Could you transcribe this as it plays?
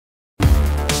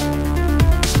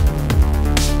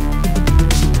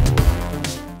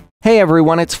Hey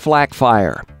everyone, it's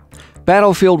Flakfire.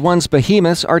 Battlefield 1's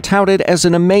Behemoths are touted as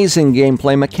an amazing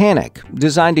gameplay mechanic,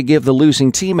 designed to give the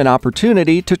losing team an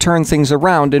opportunity to turn things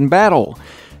around in battle.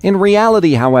 In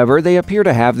reality, however, they appear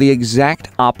to have the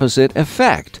exact opposite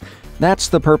effect. That's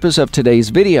the purpose of today's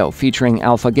video, featuring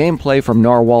alpha gameplay from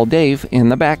Narwahl Dave in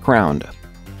the background.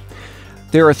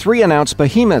 There are 3 announced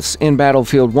Behemoths in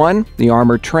Battlefield 1, the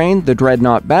armored train, the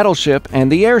dreadnaught battleship, and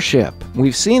the airship.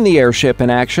 We've seen the airship in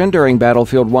action during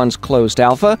Battlefield 1's closed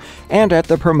alpha and at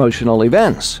the promotional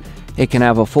events. It can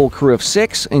have a full crew of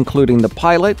 6, including the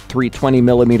pilot, 3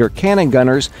 20mm cannon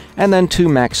gunners, and then 2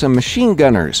 Maxim machine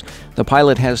gunners. The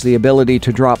pilot has the ability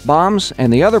to drop bombs,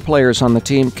 and the other players on the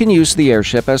team can use the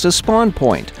airship as a spawn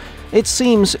point. It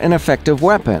seems an effective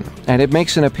weapon, and it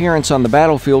makes an appearance on the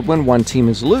battlefield when one team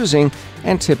is losing,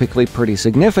 and typically pretty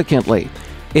significantly.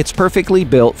 It's perfectly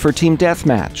built for team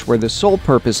deathmatch, where the sole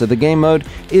purpose of the game mode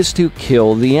is to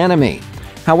kill the enemy.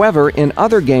 However, in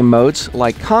other game modes,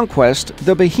 like Conquest,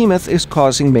 the Behemoth is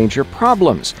causing major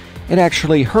problems. It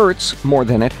actually hurts more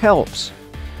than it helps.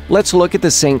 Let's look at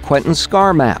the St. Quentin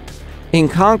Scar map. In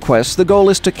Conquest, the goal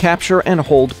is to capture and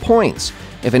hold points.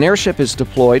 If an airship is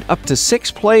deployed, up to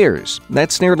 6 players,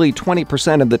 that's nearly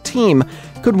 20% of the team,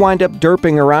 could wind up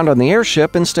derping around on the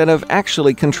airship instead of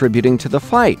actually contributing to the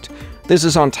fight. This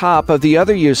is on top of the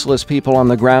other useless people on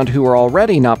the ground who are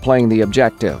already not playing the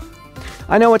objective.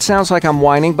 I know it sounds like I'm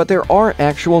whining, but there are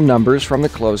actual numbers from the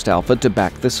closed alpha to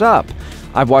back this up.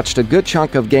 I've watched a good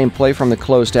chunk of gameplay from the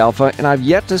closed alpha, and I've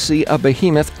yet to see a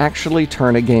Behemoth actually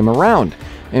turn a game around.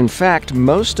 In fact,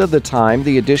 most of the time,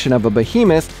 the addition of a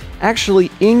Behemoth actually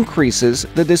increases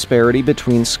the disparity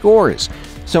between scores.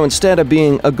 So instead of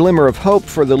being a glimmer of hope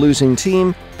for the losing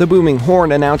team, the booming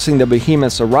horn announcing the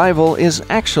Behemoth's arrival is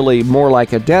actually more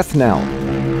like a death knell.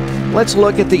 Let's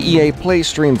look at the EA Play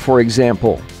stream, for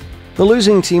example. The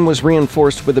losing team was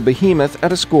reinforced with a Behemoth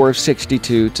at a score of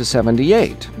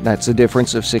 62-78. That's a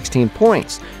difference of 16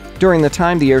 points. During the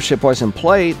time the airship was in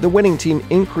play, the winning team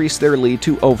increased their lead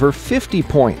to over 50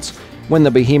 points. When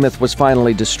the Behemoth was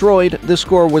finally destroyed, the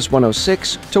score was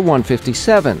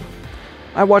 106-157.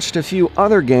 I watched a few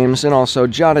other games and also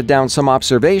jotted down some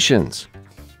observations.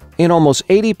 In almost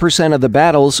 80% of the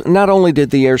battles, not only did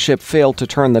the airship fail to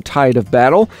turn the tide of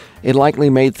battle, it likely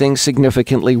made things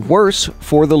significantly worse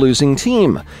for the losing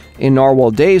team. In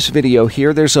Narwahl Dave's video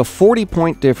here, there's a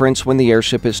 40-point difference when the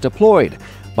airship is deployed.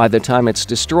 By the time it's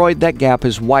destroyed, that gap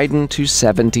is widened to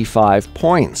 75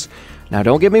 points. Now,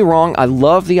 don't get me wrong, I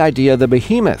love the idea of the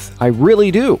Behemoth. I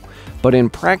really do. But in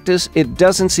practice, it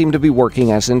doesn't seem to be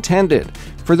working as intended.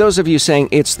 For those of you saying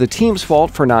it's the team's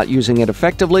fault for not using it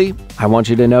effectively, I want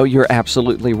you to know you're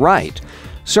absolutely right.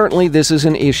 Certainly, this is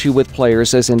an issue with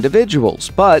players as individuals,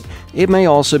 but it may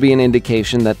also be an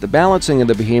indication that the balancing of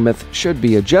the Behemoth should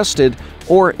be adjusted,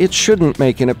 or it shouldn't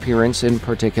make an appearance in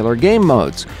particular game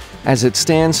modes. As it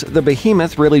stands, the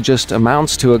Behemoth really just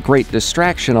amounts to a great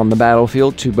distraction on the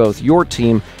battlefield to both your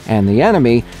team and the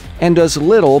enemy, and does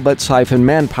little but siphon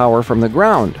manpower from the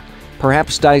ground.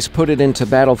 Perhaps DICE put it into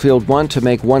Battlefield 1 to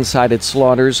make one-sided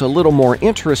slaughters a little more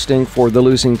interesting for the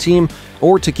losing team,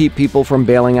 or to keep people from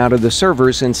bailing out of the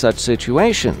servers in such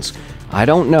situations. I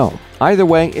don't know. Either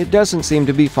way, it doesn't seem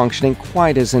to be functioning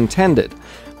quite as intended.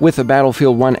 With the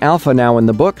Battlefield 1 alpha now in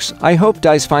the books, I hope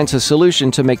DICE finds a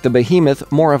solution to make the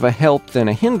Behemoth more of a help than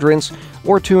a hindrance,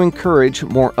 or to encourage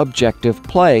more objective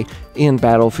play in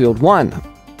Battlefield 1.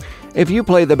 If you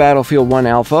played the Battlefield 1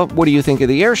 alpha, what do you think of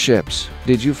the airships?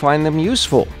 Did you find them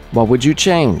useful? What would you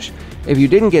change? If you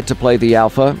didn't get to play the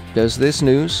alpha, does this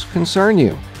news concern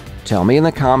you? Tell me in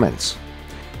the comments.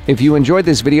 If you enjoyed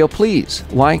this video, please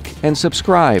like and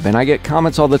subscribe. And I get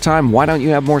comments all the time, why don't you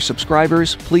have more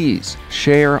subscribers? Please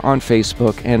share on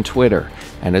Facebook and Twitter.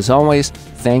 And as always,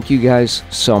 thank you guys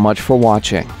so much for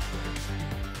watching.